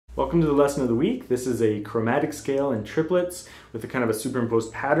Welcome to the lesson of the week. This is a chromatic scale in triplets with a kind of a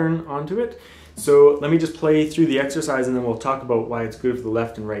superimposed pattern onto it. So let me just play through the exercise and then we'll talk about why it's good for the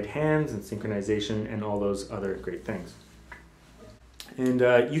left and right hands and synchronization and all those other great things. And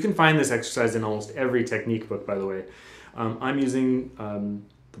you can find this exercise in almost every technique book, by the way. I'm using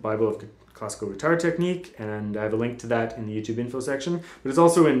the Bible of Classical Guitar Technique, and I have a link to that in the YouTube info section. But it's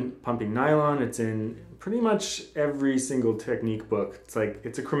also in Pumping Nylon. It's in pretty much every single technique book.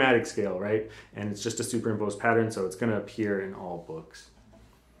 It's a chromatic scale, right? And it's just a superimposed pattern, so it's going to appear in all books.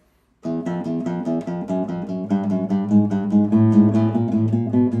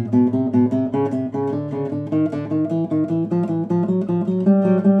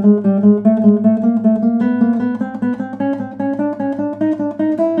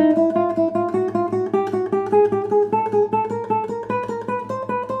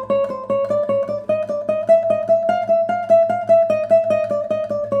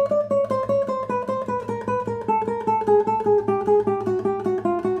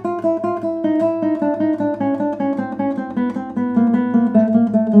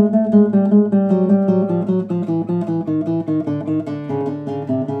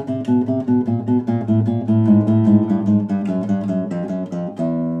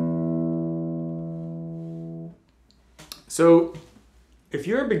 So if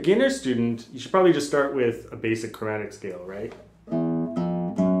you're a beginner student, you should probably just start with a basic chromatic scale, right?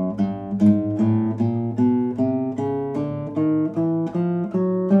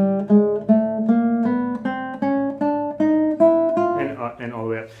 And all the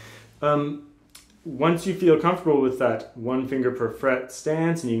way up. Once you feel comfortable with that one finger per fret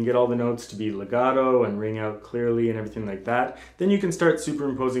stance and you can get all the notes to be legato and ring out clearly and everything like that, then you can start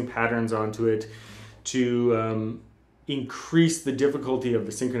superimposing patterns onto it to increase the difficulty of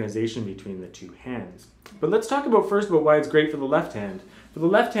the synchronization between the two hands. But let's talk first about why it's great for the left hand. For the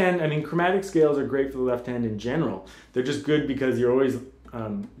left hand, I mean, chromatic scales are great for the left hand in general. They're just good because you're always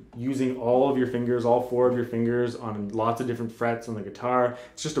using all of your fingers, all four of your fingers on lots of different frets on the guitar.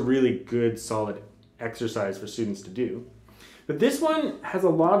 It's just a really good, solid exercise for students to do. But this one has a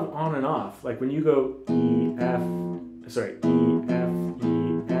lot of on and off. Like when you go E, F, sorry, E, F,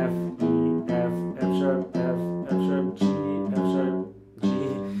 E, F, E, F, F sharp, F sharp, G, F sharp,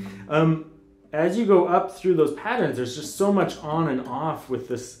 G. As you go up through those patterns, there's just so much on and off with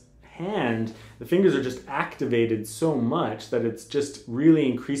this hand. The fingers are just activated so much that it's just really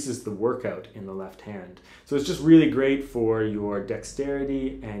increases the workout in the left hand. So it's just really great for your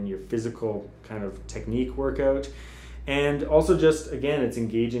dexterity and your physical kind of technique workout. And also just, again, it's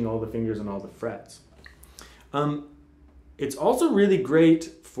engaging all the fingers and all the frets. It's also really great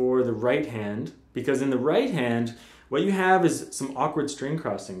for the right hand because in the right hand, what you have is some awkward string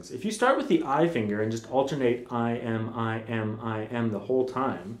crossings. If you start with the I finger and just alternate I, M the whole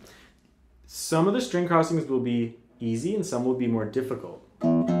time, some of the string crossings will be easy and some will be more difficult.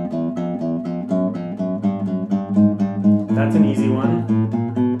 That's an easy one.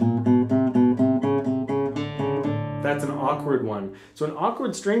 That's an awkward one. So an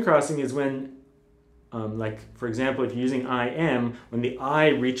awkward string crossing is when, like for example, if you're using I, M, when the I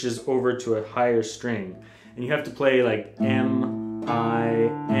reaches over to a higher string. And you have to play like M, I,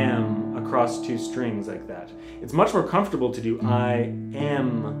 M across two strings like that. It's much more comfortable to do I,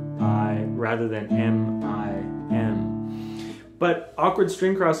 M, I rather than M, I, M. But awkward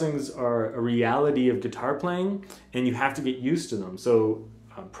string crossings are a reality of guitar playing and you have to get used to them. So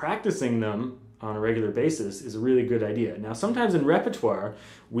practicing them on a regular basis is a really good idea. Now sometimes in repertoire,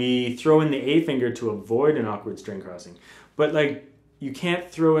 we throw in the A finger to avoid an awkward string crossing. But like, you can't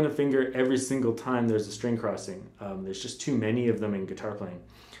throw in a finger every single time there's a string crossing. There's just too many of them in guitar playing.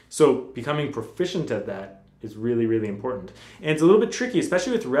 So becoming proficient at that is really, really important. And it's a little bit tricky,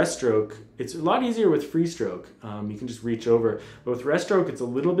 especially with rest stroke. It's a lot easier with free stroke. You can just reach over. But with rest stroke, it's a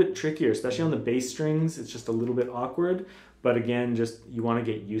little bit trickier, especially on the bass strings. It's just a little bit awkward. But again, just you want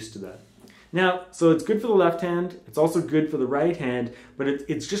to get used to that. Now, so it's good for the left hand, it's also good for the right hand, but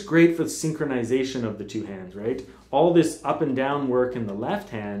it's just great for the synchronization of the two hands, right? All this up and down work in the left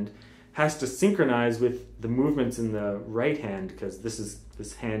hand has to synchronize with the movements in the right hand because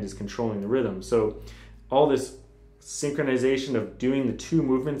this hand is controlling the rhythm. So all this synchronization of doing the two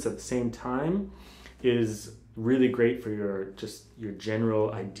movements at the same time is really great for your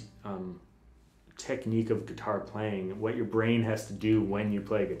general technique of guitar playing, what your brain has to do when you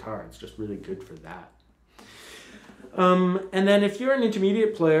play guitar. It's just really good for that. And then if you're an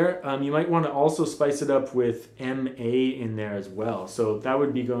intermediate player, you might want to also spice it up with MA in there as well. So that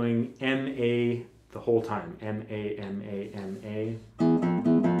would be going MA the whole time. M-A, M-A, M-A.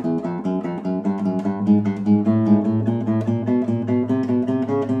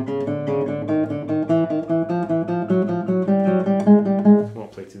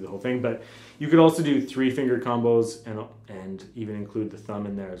 You could also do 3-finger combos and even include the thumb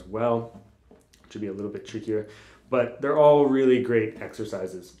in there as well, which would be a little bit trickier, but they're all really great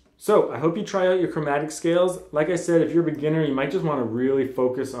exercises. So I hope you try out your chromatic scales. Like I said, if you're a beginner, you might just want to really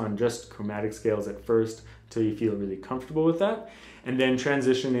focus on just chromatic scales at first until you feel really comfortable with that, and then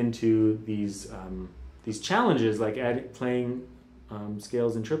transition into these challenges like playing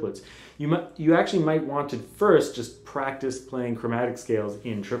scales and triplets. You actually might want to first just practice playing chromatic scales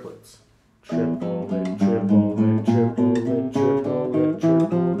in triplets. Triplet, triplet, triplet, triplet, triplet,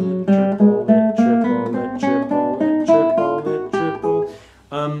 triplet, triplet, triplet, triplet,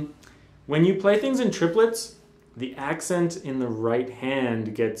 triplet. When you play things in triplets, the accent in the right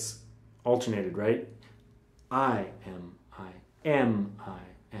hand gets alternated, right? I am, I am, I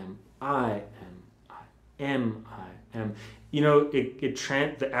am, I am, I am, I am. You know,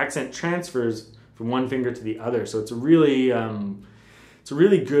 the accent transfers from one finger to the other, so it's a really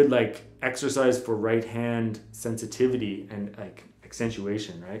good like exercise for right hand sensitivity and like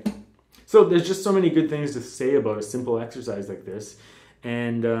accentuation, right? So there's just so many good things to say about a simple exercise like this,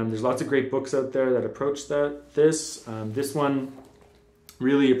 and there's lots of great books out there that approach this. This one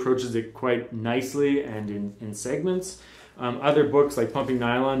really approaches it quite nicely and in segments. Other books like Pumping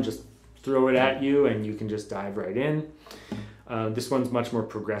Nylon just throw it at you and you can just dive right in. This one's much more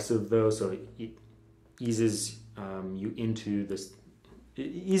progressive though, so it eases you into this. It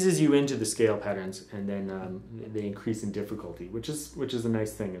eases you into the scale patterns, and then they increase in difficulty, which is a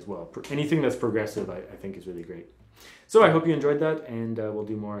nice thing as well. Anything that's progressive, I think, is really great. So I hope you enjoyed that, and we'll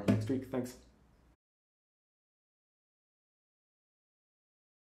do more next week. Thanks.